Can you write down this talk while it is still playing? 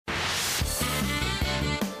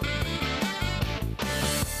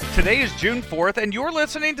Today is June 4th, and you're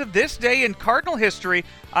listening to This Day in Cardinal History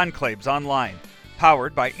on Claibs Online.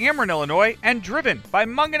 Powered by Ameren, Illinois, and driven by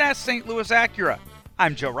Munganess St. Louis Acura.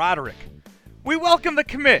 I'm Joe Roderick. We welcome the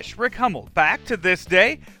commish, Rick Hummel, back to This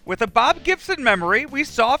Day with a Bob Gibson memory we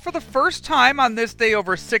saw for the first time on this day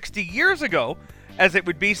over 60 years ago, as it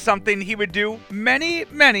would be something he would do many,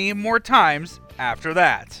 many more times after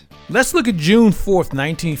that. Let's look at June 4th,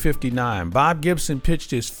 1959. Bob Gibson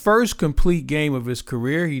pitched his first complete game of his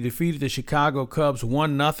career. He defeated the Chicago Cubs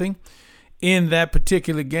 1-0. In that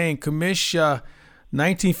particular game, commish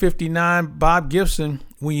 1959, Bob Gibson,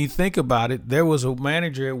 when you think about it, there was a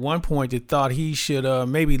manager at one point that thought he should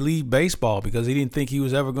maybe leave baseball because he didn't think he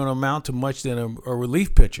was ever going to amount to much than a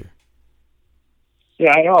relief pitcher.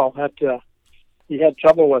 Yeah, I know. He had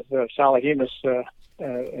trouble with Salahemus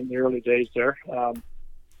in the early days there.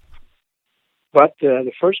 But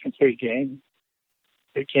the first complete game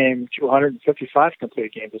became 255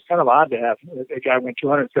 complete games. It's kind of odd to have a guy win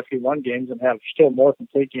 251 games and have still more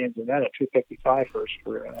complete games than that at 255 for his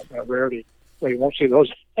career. A rarity. Well, you won't see those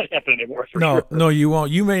happen anymore. No, you won't.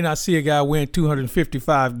 You may not see a guy win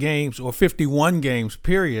 255 games or 51 games,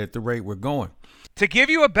 period, at the rate we're going. To give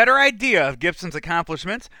you a better idea of Gibson's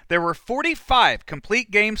accomplishments, there were 45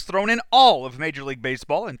 complete games thrown in all of Major League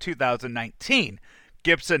Baseball in 2019.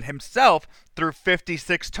 Gibson himself threw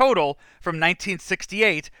 56 total from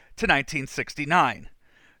 1968 to 1969.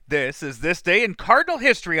 This is This Day in Cardinal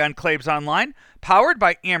History on Claibs Online, powered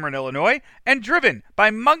by Ameren, Illinois, and driven by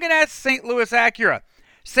Munganess St. Louis Acura.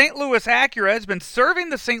 St. Louis Acura has been serving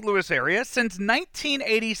the St. Louis area since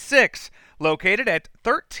 1986. Located at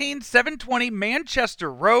 13720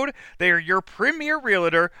 Manchester Road, they are your premier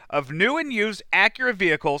realtor of new and used Acura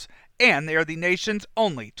vehicles, and they are the nation's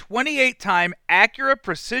only 28-time Acura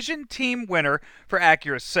Precision Team winner for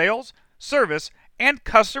Acura sales, service, and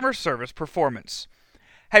customer service performance.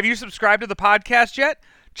 Have you subscribed to the podcast yet?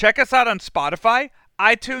 Check us out on Spotify,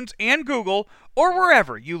 iTunes, and Google, or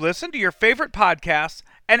wherever you listen to your favorite podcasts,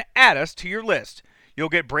 and add us to your list. You'll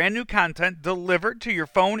get brand new content delivered to your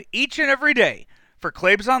phone each and every day. For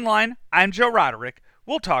Claibs Online, I'm Joe Roderick.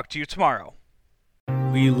 We'll talk to you tomorrow.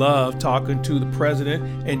 We love talking to the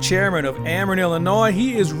president and chairman of Ameren, Illinois.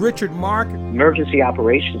 He is Richard Mark. Emergency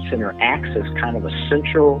Operations Center acts as kind of a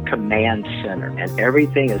central command center, and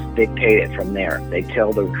everything is dictated from there. They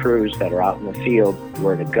tell the crews that are out in the field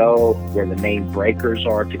where to go, where the main breakers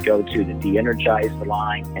are to go to de-energize the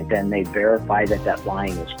line, and then they verify that that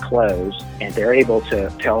line is closed, and they're able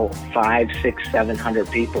to tell 500, 600,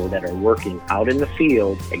 700 people that are working out in the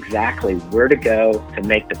field exactly where to go to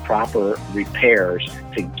make the proper repairs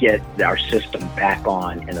to get our system back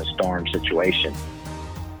on in a storm situation.